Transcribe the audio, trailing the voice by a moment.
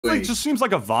Like, just seems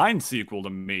like a Vine sequel to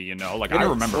me, you know? Like, I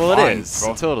remember Well, Vine, it is.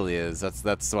 It totally is.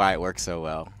 That's why it works so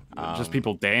well. Just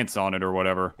people dance on it or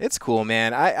whatever. It's cool,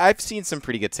 man. I've seen some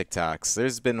pretty good TikToks.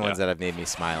 There's been ones that have made me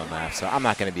smile and laugh, so I'm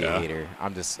not gonna be a hater.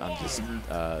 I'm just.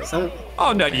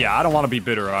 Oh no, yeah, I don't want to be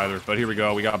bitter either. But here we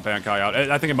go. We got Bankai out.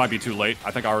 I think it might be too late.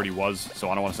 I think I already was, so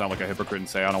I don't want to sound like a hypocrite and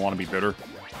say I don't want to be bitter.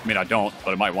 I mean, I don't,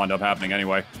 but it might wind up happening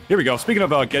anyway. Here we go. Speaking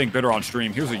of getting bitter on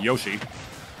stream, here's a Yoshi.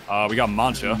 We got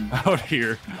Mancha out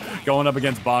here going up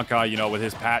against Bankai, you know, with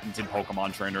his patented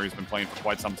Pokemon trainer he's been playing for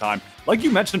quite some time. Like you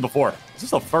mentioned before, this is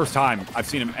the first time I've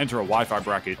seen him enter a Wi-Fi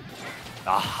bracket.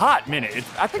 A hot minute.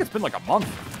 I think it's been like a month.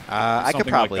 I could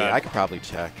probably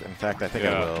check. In fact, I think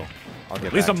I will. I'll get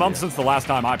at least a month you. Since the last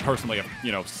time I personally have,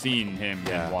 you know, seen him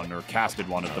in one or casted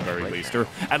one at the very least, or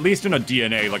at least in a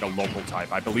DNA, like a local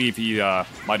type. I believe he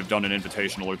might have done an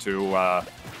invitational or two.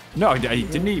 No,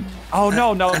 didn't he? Oh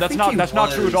no, that's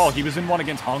not true at all. He was in one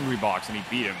against Hungry Box and he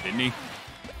beat him, didn't he?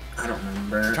 I don't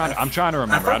remember. I'm trying to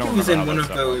remember. I thought he was in one of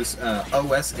those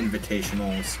OS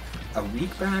invitationals a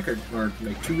week back, or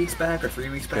like 2 weeks back, or 3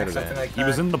 weeks back, something like that. He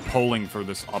was in the polling for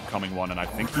this upcoming one, and I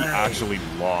think he actually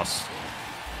lost.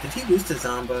 Did he lose to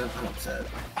Zamba? I'm upset.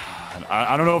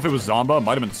 I don't know if it was Zamba. It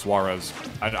might have been Suarez.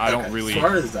 I don't really...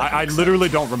 I literally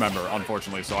don't remember,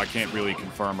 unfortunately, so I can't really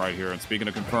confirm right here. And speaking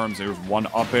of confirms, there's one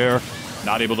up air.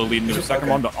 Not able to lead into the second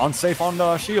one, but unsafe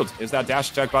on shields. Is that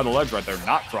dash attack by the ledge right there?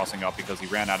 Not crossing up because he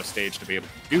ran out of stage to be able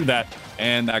to do that.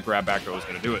 And that grab back throw is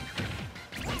going to do it.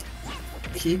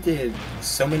 He did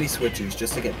so many switches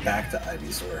just to get back to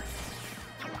Ivysaur.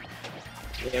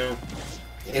 You know...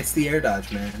 It's the air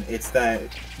dodge, man. It's that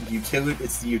utility.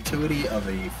 It's the utility of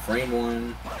a frame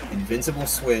 1 invincible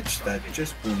switch that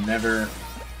just will never.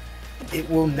 It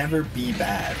will never be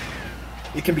bad.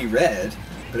 It can be red,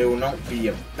 but it will not be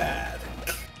a bad.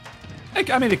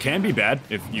 I mean, it can be bad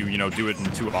if you do it in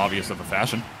too obvious of a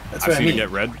fashion. That's I've seen it get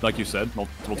red, like you said,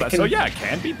 multiple times. So yeah, it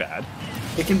can be bad.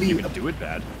 It can be. You can do it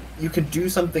bad. You can do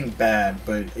something bad,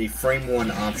 but a frame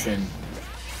 1 option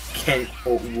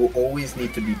will always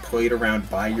need to be played around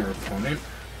by your opponent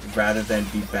rather than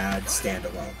be bad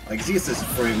standalone. Like Zeus is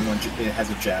frame 1, it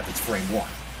has a jab, it's frame 1.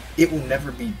 It will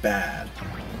never be bad,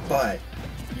 but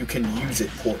you can use it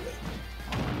poorly.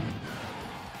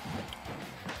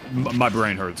 My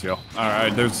brain hurts, yo.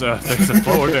 Alright, there's a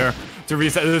forward there to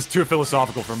reset. This is too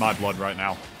philosophical for my blood right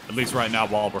now. At least right now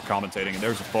while we're commentating. And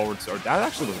there's a forward, or that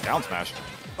actually was a down smash.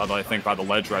 I think by the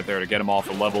ledge right there to get him off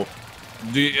the level.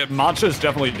 Mancha is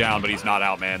definitely down, but he's not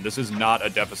out, man. This is not a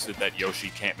deficit that Yoshi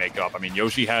can't make up. I mean,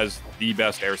 Yoshi has the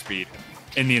best airspeed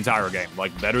in the entire game.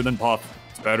 Like, better than Puff,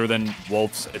 it's better than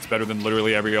Wolf's, it's better than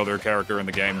literally every other character in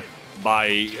the game by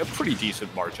a pretty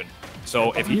decent margin.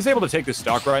 So if he's able to take this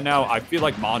stock right now, I feel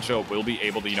like Mancha will be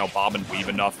able to, bob and weave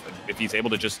enough. If he's able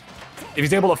to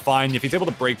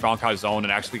break Bankai's zone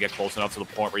and actually get close enough to the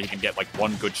point where he can get like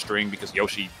one good string because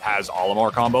Yoshi has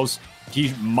Olimar combos,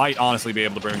 he might honestly be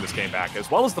able to bring this game back. As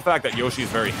well as the fact that Yoshi is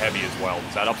very heavy as well.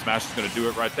 That up smash is going to do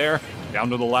it right there, down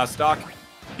to the last stock.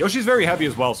 Yoshi's very heavy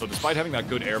as well, so despite having that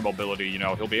good air mobility,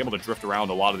 he'll be able to drift around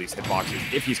a lot of these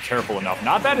hitboxes if he's careful enough.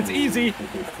 Not that it's easy.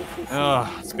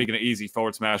 Speaking of easy,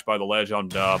 forward smash by the ledge on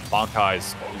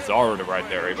Bankai's Zard right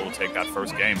there, able to take that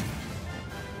first game.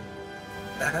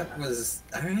 That was...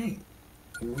 alright.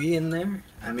 We in there?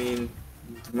 I mean,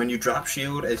 when you drop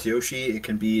shield as Yoshi, it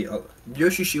can be...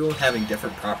 Yoshi shield having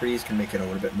different properties can make it a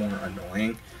little bit more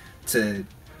annoying to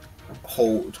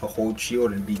hold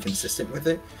shield and be consistent with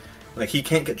it. Like, he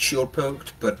can't get shield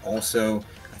poked, but also,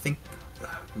 I think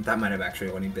that might have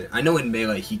actually only been... I know in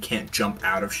Melee he can't jump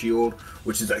out of shield,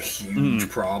 which is a huge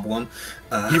problem.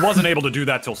 He wasn't able to do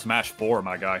that till Smash 4,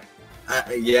 my guy.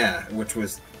 Yeah, which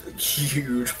was a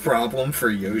huge problem for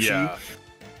Yoshi. Yeah.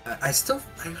 I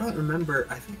don't remember,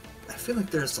 I feel like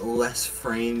there's less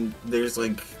frame, there's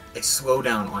like a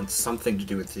slowdown on something to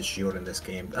do with his shield in this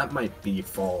game. That might be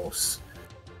false.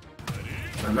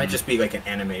 Or it might just be like an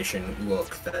animation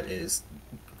look that is,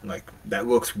 like, that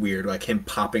looks weird, like him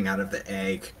popping out of the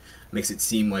egg makes it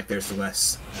seem like there's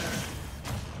less,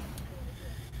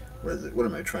 what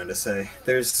am I trying to say?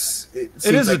 It is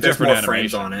like a different more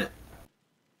frames animation on it.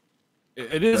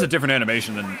 It is a different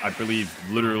animation than I believe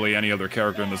literally any other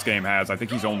character in this game has. I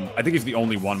think he's the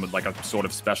only one with like a sort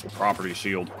of special property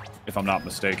shield, if I'm not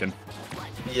mistaken.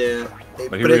 Yeah,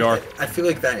 but here we are. I feel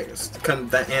like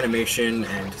that animation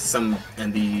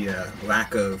and the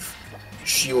lack of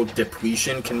shield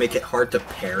depletion can make it hard to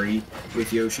parry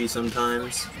with Yoshi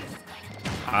sometimes.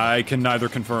 I can neither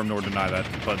confirm nor deny that,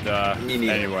 but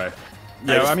anyway.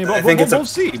 Yeah, I mean, we'll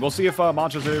see. We'll see if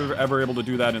Mancha's ever able to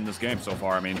do that in this game so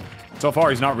far. I mean, so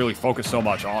far he's not really focused so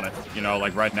much on it. You know,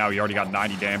 like right now he already got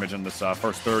 90 damage in this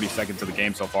first 30 seconds of the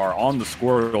game so far on the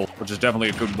Squirtle, which is definitely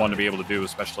a good one to be able to do,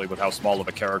 especially with how small of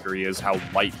a character he is, how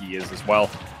light he is as well.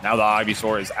 Now the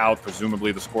Ivysaur is out.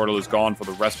 Presumably the Squirtle is gone for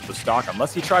the rest of the stock,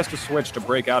 unless he tries to switch to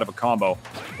break out of a combo.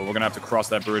 But we're going to have to cross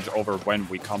that bridge over when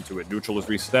we come to it. Neutral is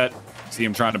reset. See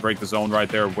him trying to break the zone right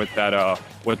there with that,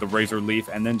 with the Razor Leaf,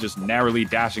 and then just narrowly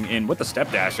dashing in with the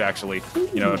step dash, actually.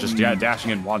 You know, just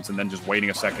dashing in once and then just waiting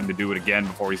a second to do it again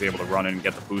before he's able to run in and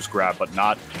get the boost grab, but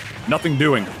nothing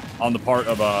doing on the part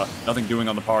of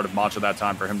Mancha that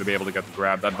time for him to be able to get the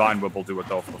grab. That Vine Whip will do it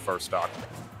though for the first stock.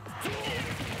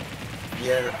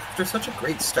 Yeah, after such a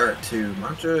great start too,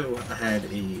 Mancha had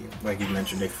like you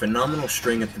mentioned, a phenomenal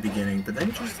string at the beginning, but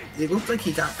then it looked like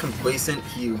he got complacent.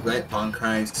 He let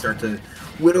Bankai start to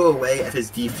whittle away at his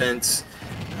defense,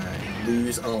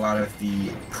 lose a lot of the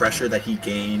pressure that he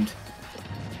gained.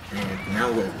 And now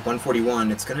with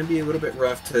 141, it's going to be a little bit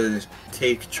rough to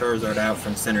take Charizard out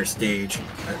from center stage.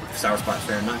 Sour Spot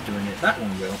Fair not doing it. That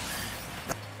one will.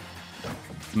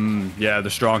 Yeah, the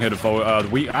strong hit of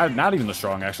forward, not even the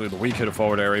strong, actually. The weak hit of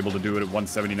forward air able to do it at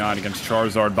 179 against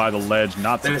Charizard by the ledge.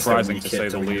 Not surprising to say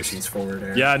the least. Forward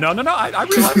air. Yeah, no, I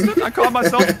realized it. I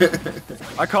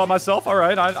caught myself. All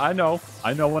right, I know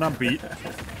when I'm beat.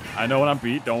 I know when I'm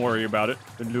beat. Don't worry about it.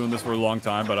 Been doing this for a long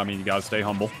time, but I mean, you gotta stay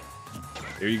humble.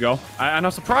 There you go. And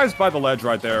I'm surprised by the ledge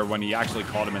right there when he actually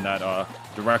caught him in that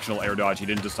directional air dodge. He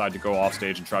didn't decide to go off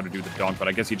stage and try to do the dunk, but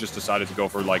I guess he just decided to go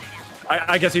for, like,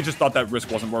 I guess he just thought that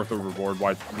risk wasn't worth the reward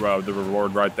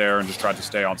right there and just tried to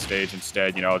stay on stage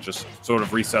instead, you know, just sort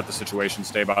of reset the situation,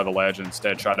 stay by the ledge, and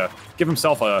instead try to give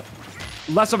himself a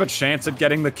less of a chance at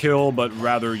getting the kill, but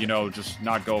rather, you know, just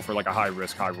not go for like a high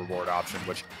risk, high reward option,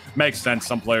 which makes sense.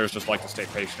 Some players just like to stay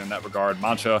patient in that regard.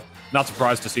 Mancha, not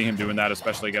surprised to see him doing that,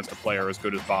 especially against a player as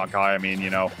good as Bankai. I mean, you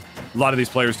know, a lot of these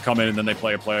players come in and then they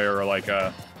play a player like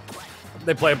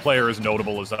as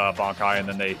notable as Bankai, and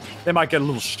then they might get a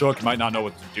little shook, might not know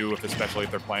what to do, especially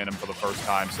if they're playing him for the first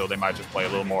time, so they might just play a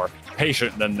little more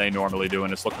patient than they normally do,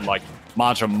 and it's looking like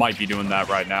Mancha might be doing that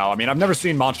right now. I mean, I've never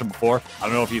seen Mancha before. I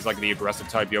don't know if he's like the aggressive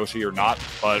type Yoshi or not,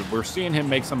 but we're seeing him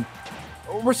make some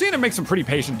pretty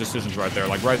patient decisions right there.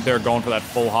 Like right there, going for that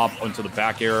full hop into the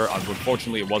back air.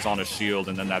 Unfortunately, it was on his shield,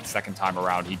 and then that second time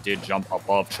around, he did jump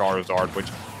above Charizard, which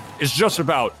is just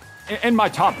about in my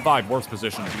top 5 worst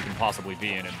positions you can possibly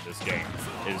be in this game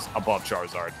is above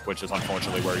Charizard, which is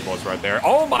unfortunately where he was right there.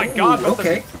 Oh my god!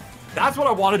 Okay. That's what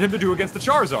I wanted him to do against the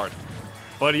Charizard,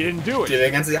 but he didn't do it. Did it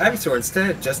against the Ivysaur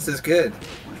instead, just as good.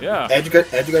 Yeah. Edge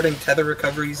guarding tether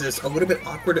recoveries is a little bit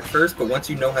awkward at first, but once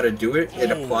you know how to do it,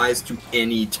 it applies to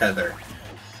any tether.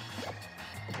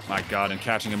 My god, and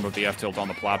catching him with the F-tilt on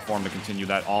the platform to continue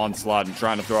that onslaught and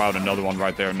trying to throw out another one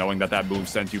right there, knowing that move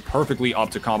sends you perfectly up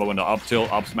to combo into up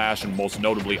tilt, up smash, and most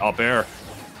notably up air.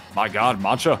 My god,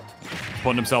 Mancha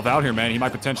putting himself out here, man. He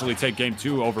might potentially take game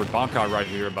 2 over Bankai right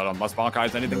here, but unless Bankai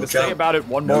has anything to say about it,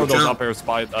 one more of those up airs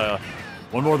by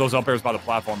the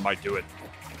platform might do it.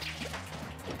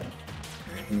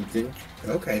 He didn't.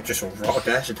 Okay, just a raw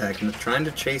dash attack, trying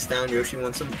to chase down Yoshi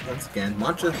once again.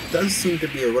 Mancha does seem to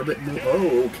be a little bit more.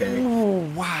 Oh, okay. Oh,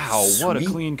 wow. Sweet. What a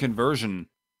clean conversion.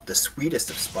 The sweetest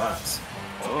of spots.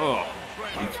 Oh.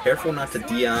 Be careful not to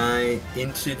DI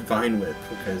into the Vine Whip,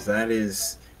 because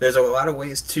there's a lot of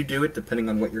ways to do it depending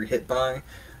on what you're hit by,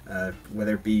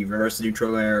 whether it be reverse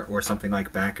neutral air or something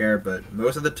like back air, but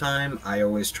most of the time I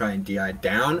always try and DI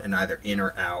down and either in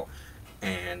or out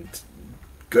and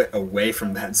get away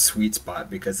from that sweet spot,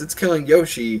 because it's killing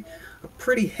Yoshi, a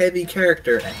pretty heavy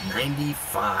character, at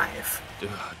 95.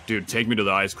 Dude, take me to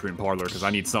the ice cream parlor because I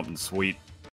need something sweet.